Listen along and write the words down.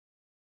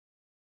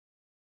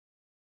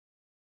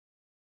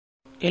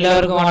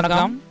எல்லாருக்கும்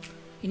வணக்கம்.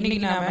 இன்னைக்கு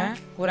நாம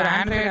ஒரு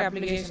ஆண்ட்ராய்டு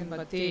அப்ளிகேஷன்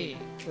பத்தி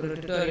ஒரு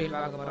டுட்டோரியல்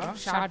பார்க்க போறோம்.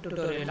 ஷார்ட்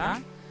டுட்டோரியலா,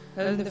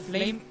 அதாவது இந்த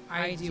ஃபிலிம்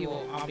ஐஜிஓ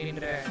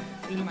அப்படின்ற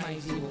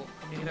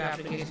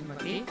அப்ளிகேஷன்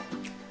பத்தி.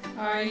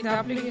 இந்த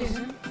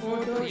அப்ளிகேஷன்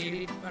போட்டோ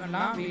எடிட்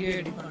பண்ணலாம், வீடியோ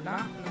எடிட்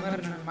பண்ணலாம், இந்த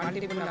மாதிரி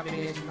மல்டிபிள்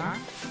அப்ளிகேஷன் தான்.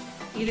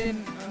 இது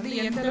வந்து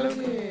எந்த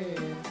அளவுக்கு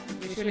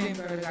விஷுவல்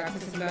இம்பேக்ட்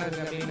அக்சஸபிளாக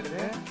இருக்குது அப்படின்றத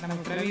நம்ம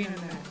பிரவீன்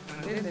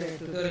வந்து இந்த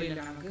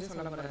டுட்டோரியலில் நமக்கு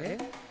சொல்ல போகிறாரு.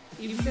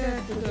 இந்த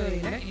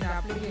டுட்டோரியலில் இந்த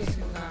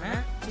அப்ளிகேஷனுக்கான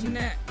சின்ன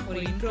ஒரு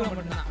இன்ட்ரோ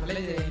மட்டும்தான், அதில்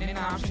இது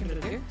என்னென்ன ஆப்ஷன்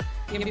இருக்குது,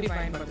 எப்படி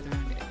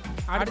பயன்படுத்தணும்னு.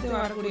 அடுத்து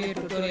வரக்கூடிய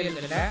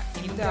டுட்டோரியல்களில்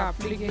இந்த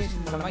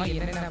அப்ளிகேஷன் மூலமாக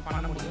என்னென்ன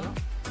பண்ண முடியும்,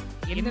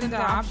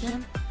 எந்தெந்த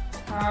ஆப்ஷன்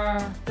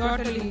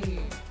டோட்டலி,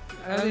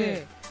 அதாவது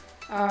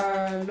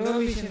லோ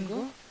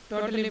விஷனுக்கும்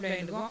டோட்டலி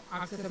பிளைண்டுக்கும்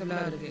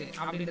அக்சஸபிளாக இருக்குது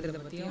அப்படின்றத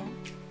பற்றியும்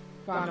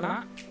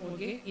பார்க்கலாம்.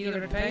 ஓகே,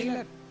 இதோட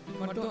ட்ரைலர்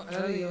மட்டும்,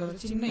 அதாவது ஒரு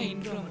சின்ன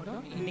இன்ட்ரோ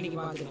மட்டும் இன்னைக்கு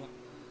பார்த்துருவோம்.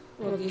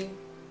 ஓகே,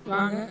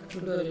 வாங்க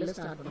டுட்டோரியலை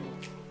ஸ்டார்ட்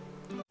பண்ணுவோம்.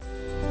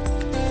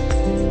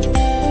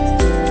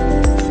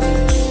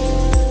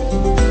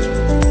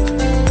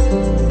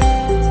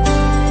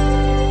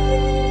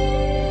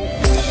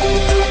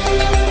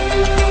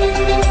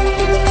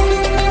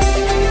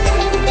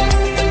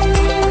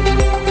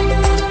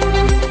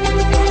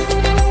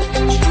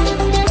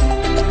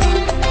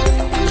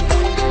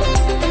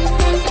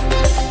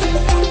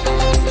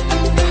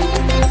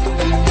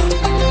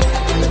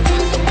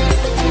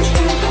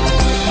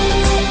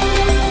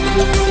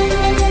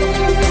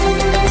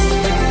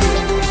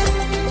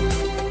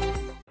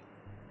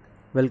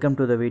 Welcome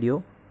to the video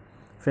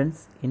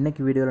friends.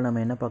 இன்றைக்கி வீடியோவில் நம்ம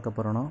என்ன பார்க்க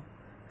போகிறோன்னா,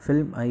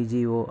 ஃபில்ம்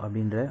ஐஜிஓ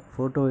அப்படின்ற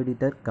photo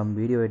editor come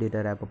video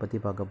editor ஆப்பை பற்றி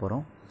பார்க்க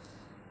போகிறோம்.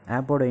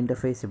 ஆப்போட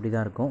இன்டர்ஃபேஸ் இப்படி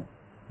தான் இருக்கும்.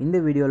 இந்த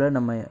வீடியோவில்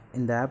நம்ம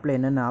இந்த ஆப்பில்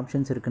என்னென்ன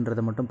ஆப்ஷன்ஸ்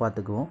இருக்குன்றதை மட்டும்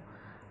பார்த்துக்குவோம்.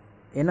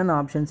 என்னென்ன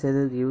ஆப்ஷன்ஸ்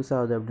எதுக்கு யூஸ்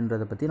ஆகுது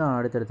அப்படின்றத பற்றி நான்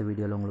அடுத்தடுத்த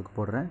வீடியோவில் உங்களுக்கு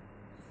போடுறேன்.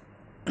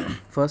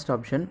 First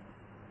option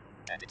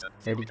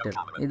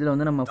editor. இதில்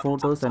வந்து நம்ம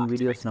ஃபோட்டோஸ் அண்ட்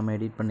வீடியோஸ் நம்ம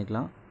எடிட்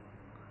பண்ணிக்கலாம்.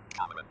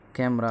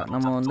 கேமரா,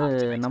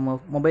 நம்ம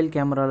மொபைல்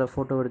கேமராவில்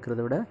ஃபோட்டோ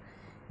எடுக்கிறத விட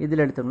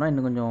இதில் எடுத்தோம்னா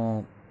இன்னும் கொஞ்சம்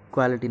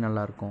குவாலிட்டி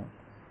நல்லாயிருக்கும்.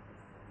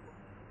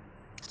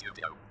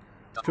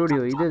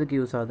 ஸ்டூடியோ, இது எதுக்கு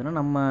யூஸ் ஆகுதுன்னா,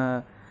 நம்ம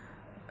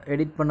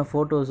எடிட் பண்ண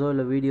ஃபோட்டோஸோ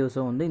இல்லை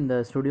வீடியோஸோ வந்து இந்த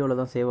ஸ்டுடியோவில்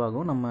தான் சேவ்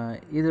ஆகும். நம்ம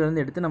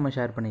இதிலேருந்து எடுத்து நம்ம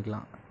ஷேர்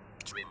பண்ணிக்கலாம்.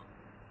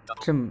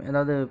 ட்ரிம்,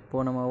 ஏதாவது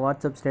இப்போது நம்ம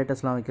வாட்ஸ்அப்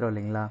ஸ்டேட்டஸ்லாம் வைக்கிறோம்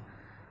இல்லைங்களா,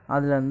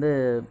 அதுலேருந்து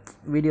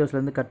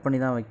வீடியோஸ்லேருந்து கட் பண்ணி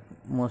தான்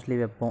மோஸ்ட்லி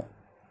வைப்போம்.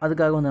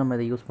 அதுக்காக வந்து நம்ம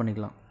இதை யூஸ்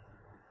பண்ணிக்கலாம்.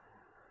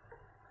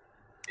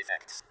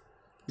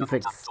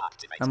 எஃபெக்ட்ஸ்,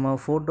 நம்ம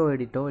ஃபோட்டோ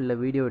எடிட்டோ இல்லை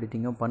வீடியோ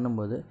எடிட்டிங்கோ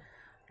பண்ணும்போது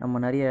நம்ம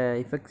நிறைய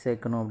எஃபெக்ட்ஸ்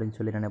சேர்க்கணும் அப்படின்னு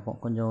சொல்லி நினைப்போம்,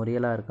 கொஞ்சம்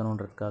ரியலாக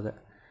இருக்கணுன்றதுக்காக.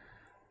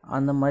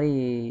 அந்த மாதிரி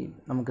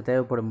நமக்கு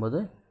தேவைப்படும் போது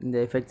இந்த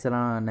எஃபெக்ட்ஸ்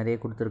எல்லாம் நிறைய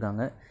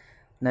கொடுத்துருக்காங்க.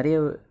 நிறைய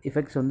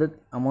எஃபெக்ட்ஸ் வந்து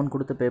அமௌண்ட்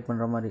கொடுத்து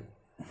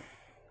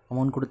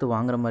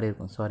வாங்குற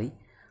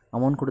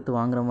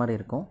மாதிரி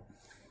இருக்கும்.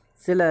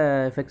 சில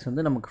எஃபெக்ட்ஸ்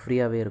வந்து நமக்கு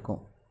ஃப்ரீயாகவே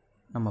இருக்கும்.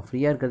 நம்ம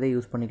ஃப்ரீயாக இருக்கிறதே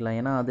யூஸ் பண்ணிக்கலாம்,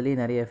 ஏன்னா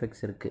அதுலேயே நிறைய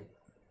எஃபெக்ட்ஸ் இருக்குது.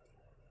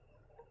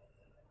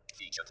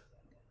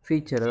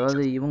 ஃபீச்சர்,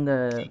 அதாவது இவங்க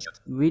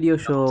வீடியோ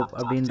ஷோ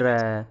அப்படின்ற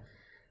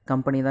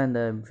கம்பெனி தான்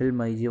இந்த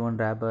ஃபில்ம்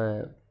ஐஜிஓன்ற ஆப்பை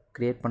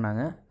க்ரியேட்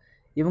பண்ணாங்க.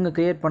 இவங்க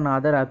க்ரியேட் பண்ண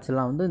அதர் ஆப்ஸ்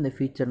எல்லாம் வந்து இந்த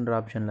ஃபீச்சர்ன்ற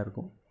ஆப்ஷனில்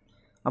இருக்கும்.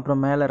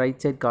 அப்புறம் மேலே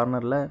ரைட் சைட்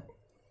கார்னரில்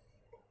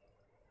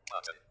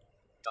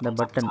இந்த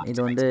பட்டன், இது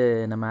வந்து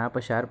நம்ம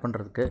ஆப்பை ஷேர்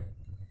பண்ணுறதுக்கு.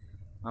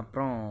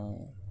 அப்புறம்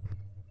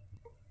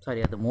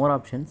அது மோர்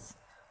ஆப்ஷன்ஸ்.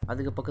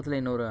 அதுக்கு பக்கத்தில்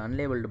இன்னொரு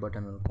அன்லேபிள்டு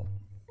பட்டன் இருக்கும்.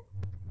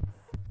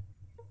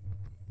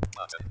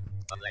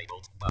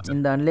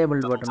 இந்த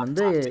அன்லேபிள்டு பட்டன்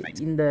வந்து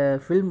இந்த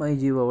ஃபில்ம்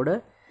ஐஜிஓவோட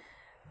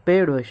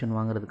பேய்டு வெர்ஷன்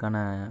வாங்குறதுக்கான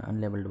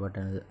அன்லேபிள்டு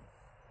பட்டன் இது.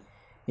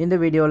 இந்த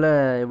வீடியோவில்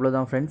இவ்வளோ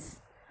தான் ஃப்ரெண்ட்ஸ்.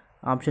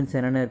 ஆப்ஷன்ஸ்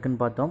என்னென்ன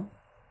இருக்குதுன்னு பார்த்தோம்.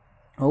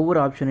 ஒவ்வொரு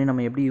ஆப்ஷனையும்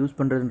நம்ம எப்படி யூஸ்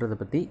பண்ணுறதுன்றதை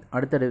பற்றி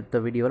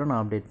அடுத்தடுத்த வீடியோவில்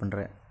நான் அப்டேட்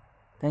பண்ணுறேன்.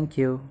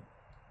 தேங்க்யூ.